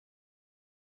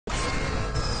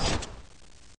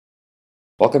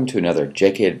Welcome to another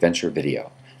JK Adventure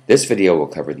video. This video will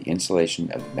cover the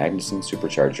installation of the Magnuson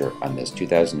Supercharger on this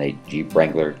 2008 Jeep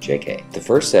Wrangler JK. The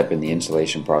first step in the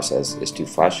installation process is to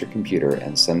flash your computer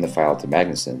and send the file to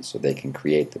Magnuson so they can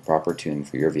create the proper tune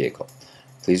for your vehicle.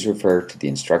 Please refer to the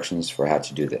instructions for how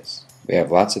to do this. We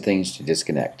have lots of things to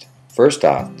disconnect. First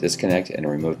off, disconnect and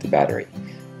remove the battery.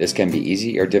 This can be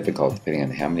easy or difficult depending on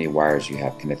how many wires you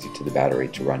have connected to the battery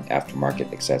to run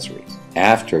aftermarket accessories.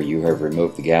 After you have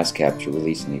removed the gas cap to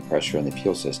release any pressure in the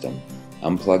fuel system,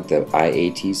 unplug the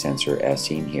IAT sensor as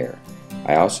seen here.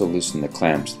 I also loosen the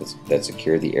clamps that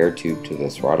secure the air tube to the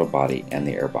throttle body and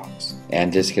the airbox,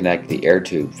 and disconnect the air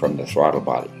tube from the throttle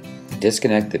body.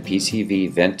 Disconnect the PCV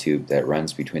vent tube that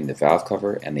runs between the valve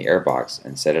cover and the airbox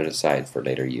and set it aside for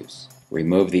later use.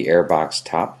 Remove the airbox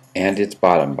top and its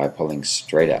bottom by pulling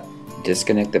straight up.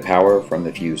 Disconnect the power from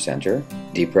the fuse center.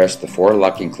 Depress the 4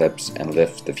 locking clips and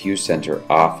lift the fuse center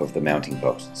off of the mounting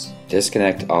posts.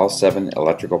 Disconnect all 7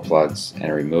 electrical plugs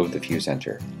and remove the fuse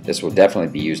center. This will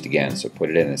definitely be used again, so put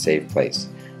it in a safe place.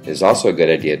 It is also a good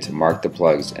idea to mark the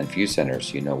plugs and fuse centers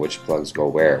so you know which plugs go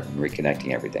where when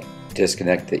reconnecting everything.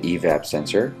 Disconnect the evap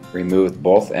sensor. Remove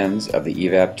both ends of the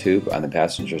evap tube on the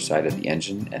passenger side of the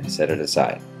engine and set it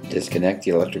aside. Disconnect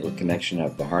the electrical connection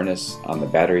of the harness on the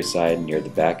battery side near the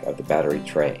back of the battery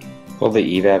tray. Pull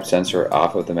the evap sensor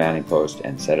off of the mounting post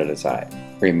and set it aside.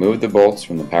 Remove the bolts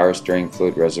from the power steering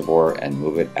fluid reservoir and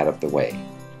move it out of the way.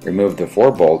 Remove the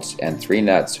 4 bolts and 3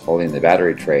 nuts holding the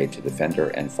battery tray to the fender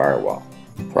and firewall.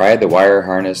 Pry the wire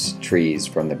harness trees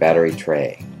from the battery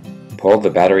tray. Pull the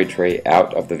battery tray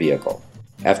out of the vehicle.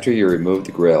 After you remove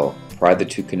the grill, pry the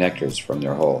 2 connectors from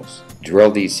their holes.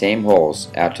 Drill these same holes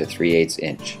out to 3/8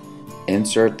 inch.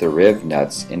 Insert the riv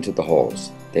nuts into the holes.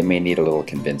 They may need a little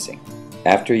convincing.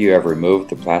 After you have removed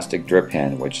the plastic drip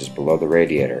pan which is below the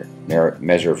radiator,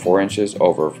 measure 4 inches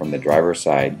over from the driver's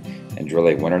side and drill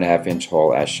a 1.5 inch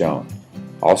hole as shown.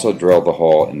 Also drill the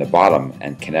hole in the bottom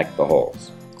and connect the holes.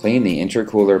 Clean the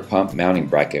intercooler pump mounting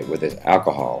bracket with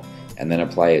alcohol and then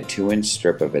apply a 2-inch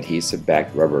strip of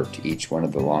adhesive-backed rubber to each one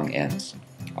of the long ends.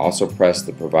 Also press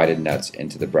the provided nuts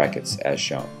into the brackets as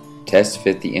shown. Test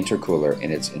fit the intercooler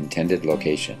in its intended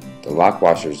location. The lock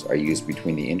washers are used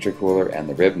between the intercooler and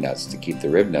the rib nuts to keep the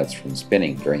rib nuts from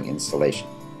spinning during installation.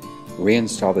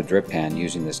 Reinstall the drip pan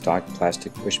using the stock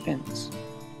plastic push pins.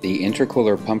 The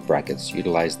intercooler pump brackets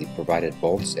utilize the provided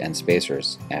bolts and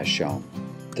spacers as shown.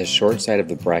 The short side of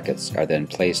the brackets are then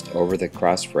placed over the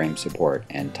cross frame support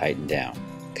and tightened down.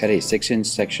 Cut a 6-inch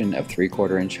section of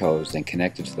 3/4 inch hose and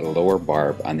connect it to the lower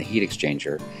barb on the heat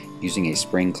exchanger using a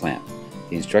spring clamp.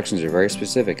 The instructions are very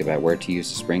specific about where to use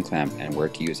the spring clamp and where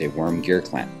to use a worm gear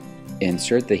clamp.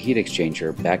 Insert the heat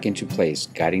exchanger back into place,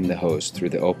 guiding the hose through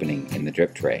the opening in the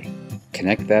drip tray.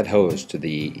 Connect that hose to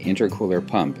the intercooler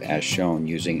pump as shown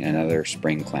using another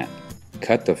spring clamp.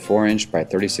 Cut the 4-inch by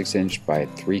 36-inch by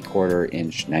 3/4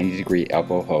 inch 90-degree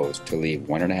elbow hose to leave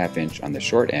 1.5 inch on the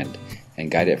short end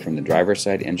and guide it from the driver's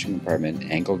side engine compartment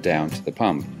angled down to the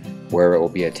pump where it will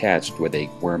be attached with a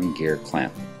worm gear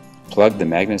clamp. Plug the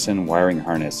Magnuson wiring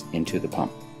harness into the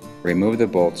pump. Remove the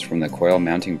bolts from the coil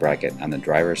mounting bracket on the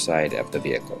driver's side of the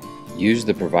vehicle. Use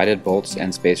the provided bolts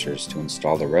and spacers to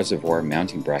install the reservoir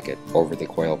mounting bracket over the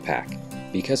coil pack.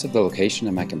 Because of the location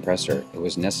of my compressor, it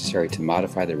was necessary to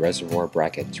modify the reservoir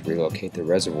bracket to relocate the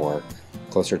reservoir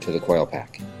closer to the coil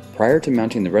pack. Prior to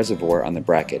mounting the reservoir on the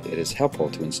bracket, it is helpful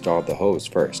to install the hose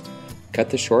first. Cut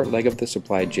the short leg of the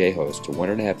supplied J-hose to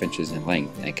 1.5 inches in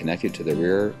length and connect it to the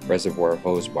rear reservoir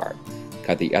hose barb.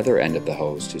 Cut the other end of the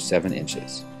hose to 7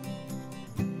 inches.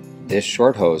 This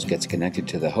short hose gets connected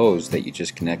to the hose that you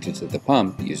just connected to the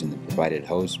pump using the provided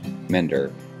hose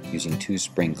mender using 2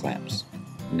 spring clamps.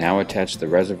 Now attach the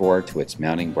reservoir to its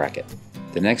mounting bracket.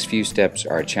 The next few steps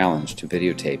are a challenge to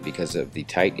videotape because of the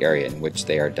tight area in which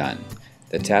they are done.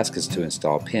 The task is to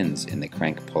install pins in the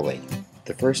crank pulley.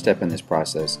 The first step in this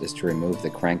process is to remove the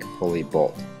crank pulley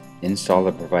bolt. Install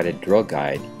the provided drill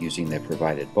guide using the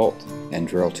provided bolt, and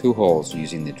drill 2 holes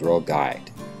using the drill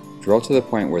guide. Drill to the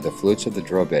point where the flutes of the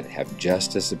drill bit have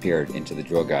just disappeared into the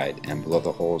drill guide and blow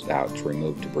the holes out to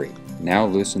remove debris. Now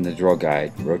loosen the drill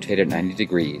guide, rotate it 90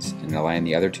 degrees, and align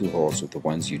the other 2 holes with the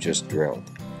ones you just drilled.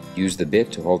 Use the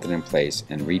bit to hold it in place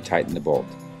and retighten the bolt.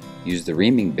 Use the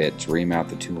reaming bit to ream out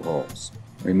the 2 holes.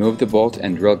 Remove the bolt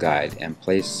and drill guide and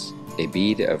place a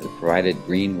bead of the provided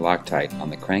green Loctite on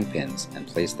the crank pins and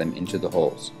place them into the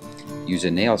holes. Use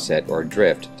a nail set or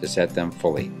drift to set them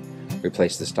fully.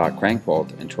 Replace the stock crank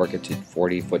bolt and torque it to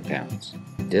 40 foot-pounds.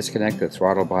 Disconnect the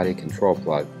throttle body control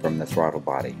plug from the throttle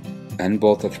body.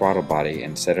 Unbolt the throttle body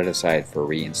and set it aside for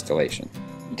reinstallation.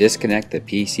 Disconnect the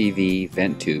PCV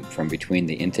vent tube from between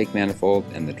the intake manifold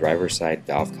and the driver's side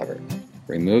valve cover.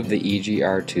 Remove the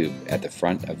EGR tube at the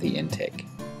front of the intake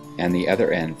and the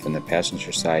other end from the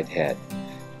passenger side head.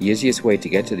 The easiest way to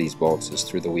get to these bolts is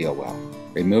through the wheel well.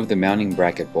 Remove the mounting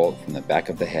bracket bolt from the back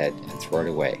of the head and throw it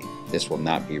away. This will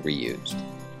not be reused.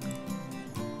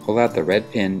 Pull out the red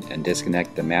pin and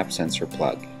disconnect the map sensor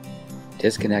plug.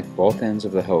 Disconnect both ends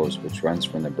of the hose, which runs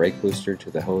from the brake booster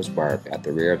to the hose barb at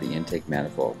the rear of the intake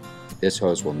manifold. This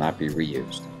hose will not be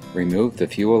reused. Remove the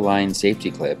fuel line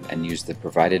safety clip and use the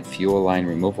provided fuel line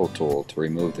removal tool to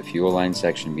remove the fuel line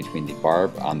section between the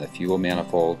barb on the fuel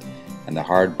manifold and the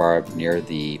hard barb near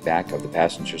the back of the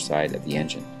passenger side of the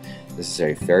engine. This is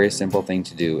a very simple thing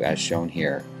to do as shown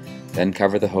here. Then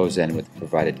cover the hose end with the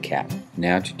provided cap.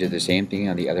 Now to do the same thing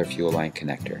on the other fuel line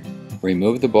connector.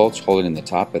 Remove the bolts holding the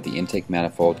top of the intake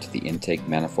manifold to the intake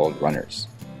manifold runners.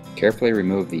 Carefully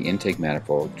remove the intake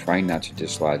manifold, trying not to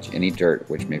dislodge any dirt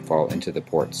which may fall into the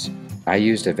ports. I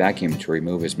used a vacuum to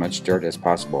remove as much dirt as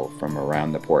possible from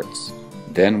around the ports.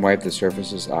 Then wipe the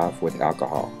surfaces off with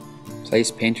alcohol. Place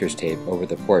painter's tape over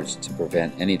the ports to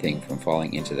prevent anything from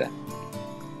falling into them.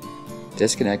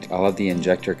 Disconnect all of the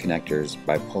injector connectors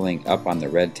by pulling up on the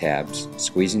red tabs,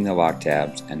 squeezing the lock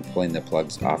tabs, and pulling the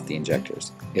plugs off the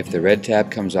injectors. If the red tab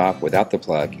comes off without the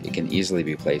plug, it can easily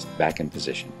be placed back in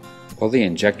position. Pull the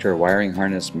injector wiring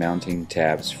harness mounting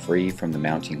tabs free from the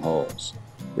mounting holes.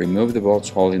 Remove the bolts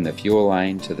holding the fuel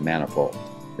line to the manifold.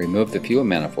 Remove the fuel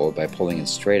manifold by pulling it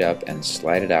straight up and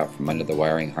slide it out from under the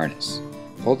wiring harness.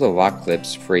 Pull the lock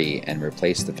clips free and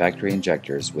replace the factory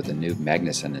injectors with the new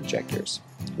Magnuson injectors.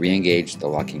 Re-engage the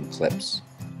locking clips.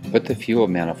 Put the fuel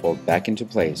manifold back into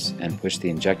place and push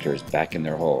the injectors back in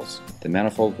their holes. The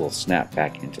manifold will snap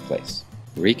back into place.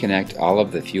 Reconnect all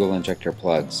of the fuel injector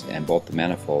plugs and bolt the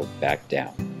manifold back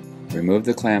down. Remove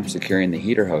the clamp securing the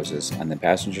heater hoses on the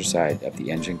passenger side of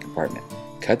the engine compartment.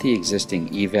 Cut the existing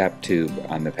evap tube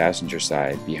on the passenger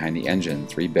side behind the engine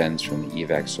 3 bends from the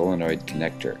evap solenoid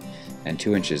connector and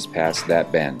 2 inches past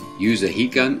that bend. Use a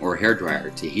heat gun or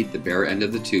hairdryer to heat the bare end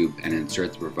of the tube and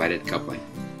insert the provided coupling.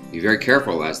 Be very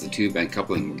careful as the tube and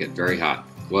coupling will get very hot.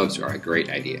 Gloves are a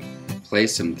great idea.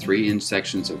 Place some 3-inch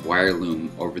sections of wire loom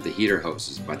over the heater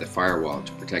hoses by the firewall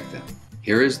to protect them.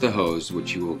 Here is the hose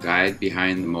which you will guide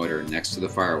behind the motor next to the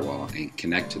firewall and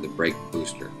connect to the brake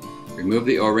booster. Remove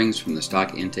the O-rings from the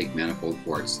stock intake manifold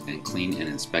ports and clean and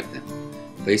inspect them.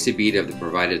 Place a bead of the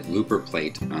provided looper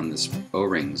plate on the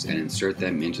O-rings and insert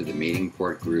them into the mating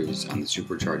port grooves on the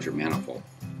supercharger manifold.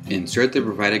 Insert the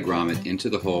provided grommet into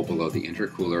the hole below the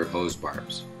intercooler hose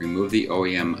barbs. Remove the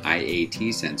OEM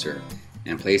IAT sensor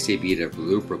and place a bead of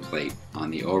looper plate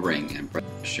on the O-ring and press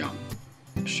shown.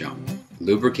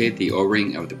 Lubricate the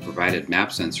O-ring of the provided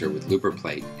map sensor with looper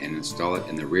plate and install it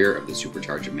in the rear of the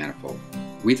supercharger manifold.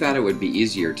 We thought it would be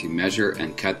easier to measure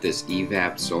and cut this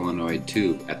evap solenoid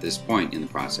tube at this point in the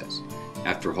process.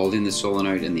 After holding the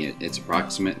solenoid in its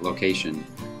approximate location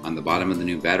on the bottom of the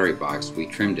new battery box, we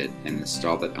trimmed it and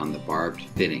installed it on the barbed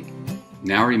fitting.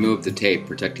 Now remove the tape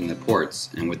protecting the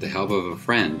ports and with the help of a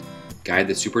friend, guide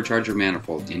the supercharger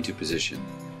manifold into position.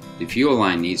 The fuel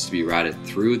line needs to be routed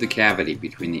through the cavity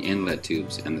between the inlet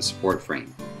tubes and the support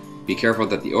frame. Be careful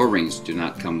that the O-rings do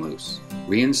not come loose.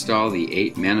 Reinstall the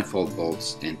 8 manifold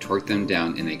bolts and torque them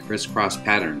down in a crisscross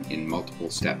pattern in multiple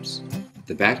steps.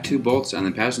 The back 2 bolts on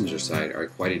the passenger side are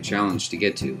quite a challenge to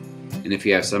get to, and if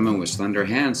you have someone with slender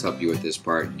hands help you with this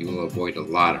part, you will avoid a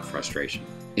lot of frustration.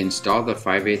 Install the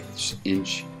 5/8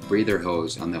 inch breather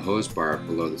hose on the hose bar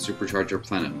below the supercharger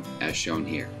plenum as shown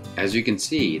here. As you can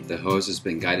see, the hose has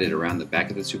been guided around the back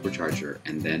of the supercharger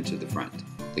and then to the front.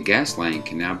 The gas line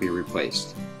can now be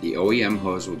replaced. The OEM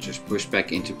hose will just push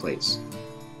back into place.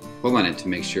 Pull on it to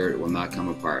make sure it will not come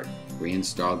apart.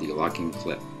 Reinstall the locking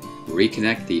clip.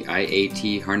 Reconnect the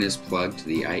IAT harness plug to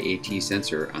the IAT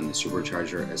sensor on the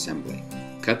supercharger assembly.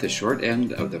 Cut the short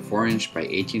end of the 4-inch by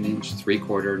 18-inch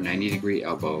 3/4 90-degree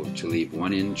elbow to leave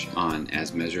 1 inch on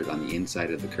as measured on the inside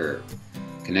of the curve.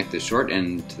 Connect the short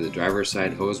end to the driver's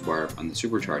side hose barb on the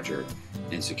supercharger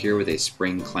and secure with a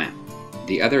spring clamp.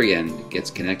 The other end gets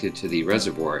connected to the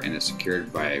reservoir and is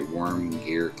secured by a worm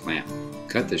gear clamp.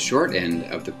 Cut the short end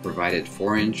of the provided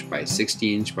 4-inch by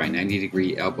 60-inch by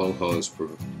 90-degree elbow hose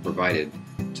provided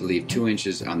to leave 2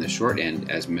 inches on the short end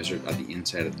as measured on the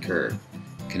inside of the curve.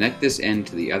 Connect this end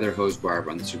to the other hose barb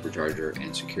on the supercharger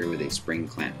and secure with a spring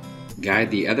clamp.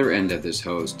 Guide the other end of this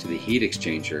hose to the heat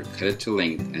exchanger, cut it to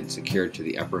length, and secure it to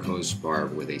the upper hose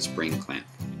barb with a spring clamp.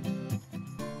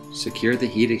 Secure the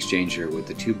heat exchanger with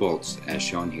the 2 bolts as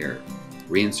shown here.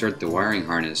 Reinsert the wiring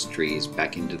harness trees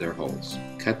back into their holes.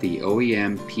 Cut the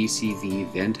OEM PCV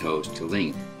vent hose to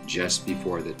length just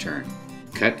before the turn.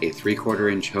 Cut a 3/4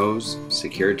 inch hose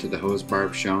secured to the hose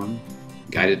barb shown,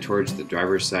 guided towards the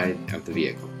driver's side of the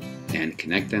vehicle, and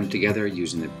connect them together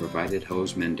using the provided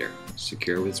hose mender,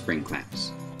 secure with spring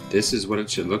clamps. This is what it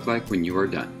should look like when you are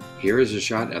done. Here is a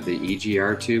shot of the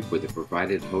EGR tube with the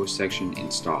provided hose section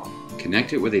installed.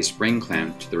 Connect it with a spring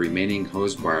clamp to the remaining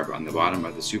hose barb on the bottom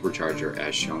of the supercharger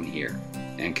as shown here,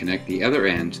 and connect the other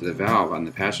end to the valve on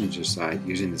the passenger side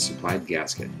using the supplied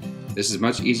gasket. This is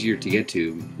much easier to get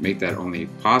to, make that only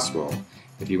possible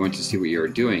if you want to see what you are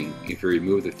doing if you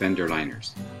remove the fender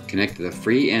liners. Connect the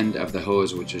free end of the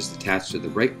hose, which is attached to the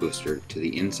brake booster, to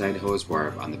the inside hose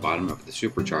barb on the bottom of the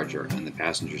supercharger on the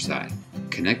passenger side.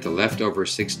 Connect the leftover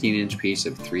 16-inch piece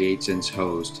of 3/8 inch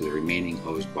hose to the remaining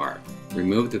hose barb.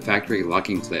 Remove the factory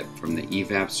locking clip from the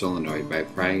evap solenoid by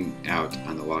prying out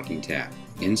on the locking tab.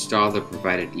 Install the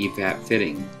provided evap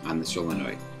fitting on the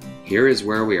solenoid. Here is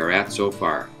where we are at so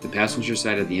far. The passenger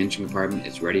side of the engine compartment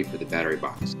is ready for the battery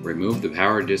box. Remove the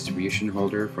power distribution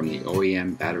holder from the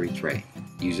OEM battery tray.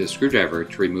 Use a screwdriver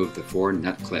to remove the 4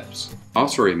 nut clips.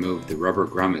 Also remove the rubber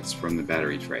grommets from the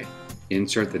battery tray.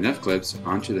 Insert the nut clips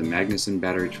onto the Magnuson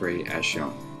battery tray as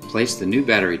shown. Place the new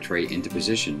battery tray into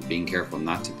position, being careful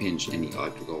not to pinch any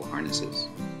electrical harnesses.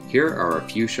 Here are a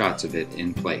few shots of it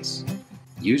in place.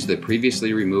 Use the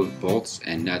previously removed bolts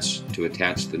and nuts to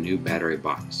attach the new battery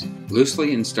box.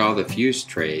 Loosely install the fuse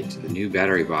tray to the new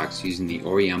battery box using the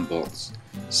OEM bolts.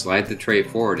 Slide the tray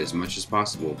forward as much as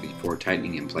possible before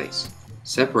tightening in place.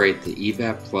 Separate the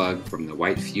evap plug from the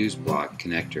white fuse block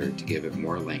connector to give it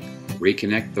more length.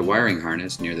 Reconnect the wiring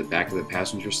harness near the back of the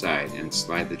passenger side and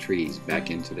slide the trees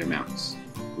back into their mounts.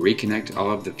 Reconnect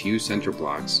all of the fuse center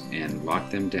blocks and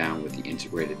lock them down with the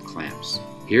integrated clamps.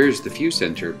 Here is the fuse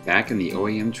center back in the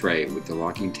OEM tray with the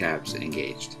locking tabs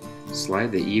engaged.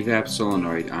 Slide the evap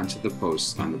solenoid onto the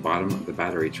posts on the bottom of the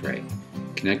battery tray.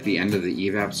 Connect the end of the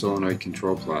evap solenoid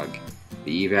control plug,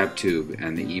 the evap tube,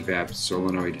 and the evap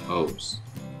solenoid hose.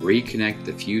 Reconnect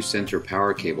the fuse center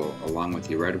power cable along with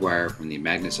the red wire from the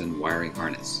Magnuson wiring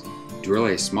harness. Drill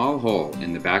a small hole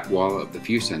in the back wall of the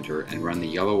fuse center and run the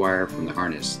yellow wire from the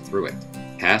harness through it.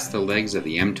 Pass the legs of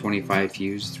the M25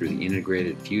 fuse through the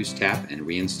integrated fuse tap and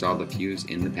reinstall the fuse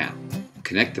in the panel.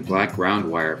 Connect the black ground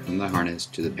wire from the harness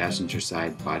to the passenger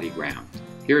side body ground.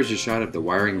 Here is a shot of the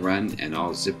wiring run and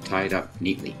all zip tied up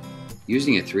neatly.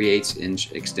 Using a 3/8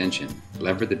 inch extension,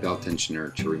 lever the belt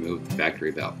tensioner to remove the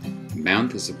factory belt.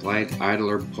 Mount the supplied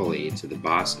idler pulley to the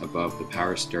boss above the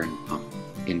power steering pump.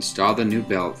 Install the new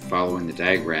belt following the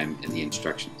diagram in the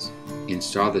instructions.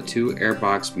 Install the 2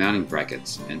 airbox mounting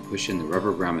brackets and push in the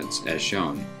rubber grommets as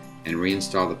shown, and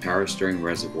reinstall the power steering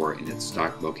reservoir in its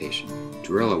stock location.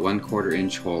 Drill a 1/4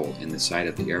 inch hole in the side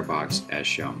of the airbox as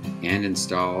shown, and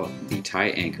install the tie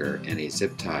anchor and a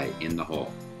zip tie in the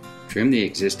hole. Trim the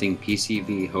existing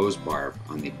PCV hose barb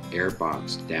on the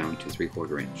airbox down to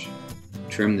 3/4 inch.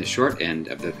 Trim the short end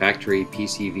of the factory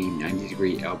PCV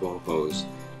 90-degree elbow hose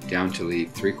down to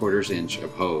leave 3/4 inch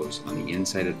of hose on the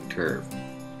inside of the curve.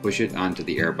 Push it onto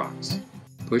the airbox.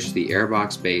 Push the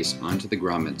airbox base onto the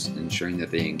grommets, ensuring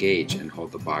that they engage and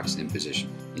hold the box in position.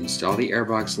 Install the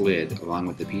airbox lid along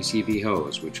with the PCV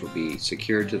hose, which will be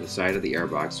secured to the side of the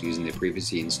airbox using the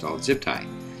previously installed zip tie.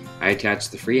 I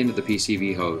attached the free end of the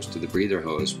PCV hose to the breather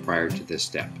hose prior to this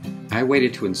step. I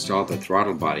waited to install the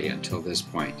throttle body until this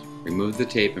point. Remove the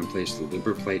tape and place the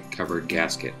lubriplate covered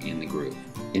gasket in the groove.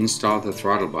 Install the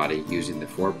throttle body using the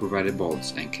 4 provided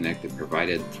bolts and connect the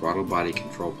provided throttle body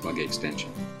control plug extension.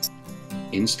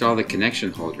 Install the connection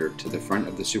holder to the front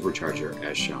of the supercharger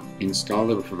as shown. Install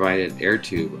the provided air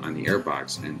tube on the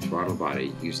airbox and throttle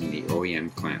body using the OEM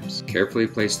clamps. Carefully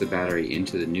place the battery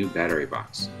into the new battery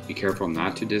box. Be careful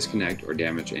not to disconnect or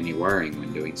damage any wiring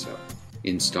when doing so.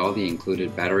 Install the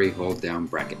included battery hold-down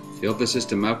bracket. Fill the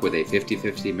system up with a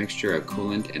 50-50 mixture of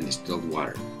coolant and distilled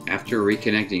water. After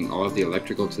reconnecting all of the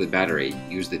electrical to the battery,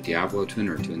 use the Diablo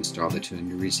tuner to install the tuner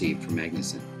you received from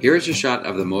Magnuson. Here is a shot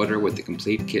of the motor with the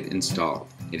complete kit installed.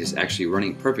 It is actually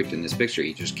running perfect in this picture,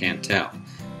 you just can't tell.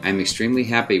 I am extremely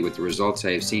happy with the results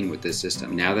I have seen with this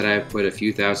system. Now that I have put a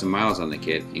few thousand miles on the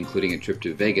kit, including a trip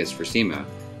to Vegas for SEMA,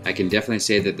 I can definitely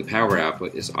say that the power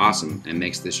output is awesome and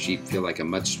makes this Jeep feel like a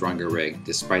much stronger rig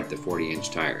despite the 40-inch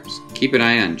tires. Keep an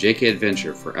eye on JK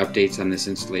Adventure for updates on this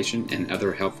installation and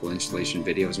other helpful installation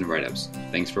videos and write-ups.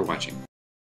 Thanks for watching.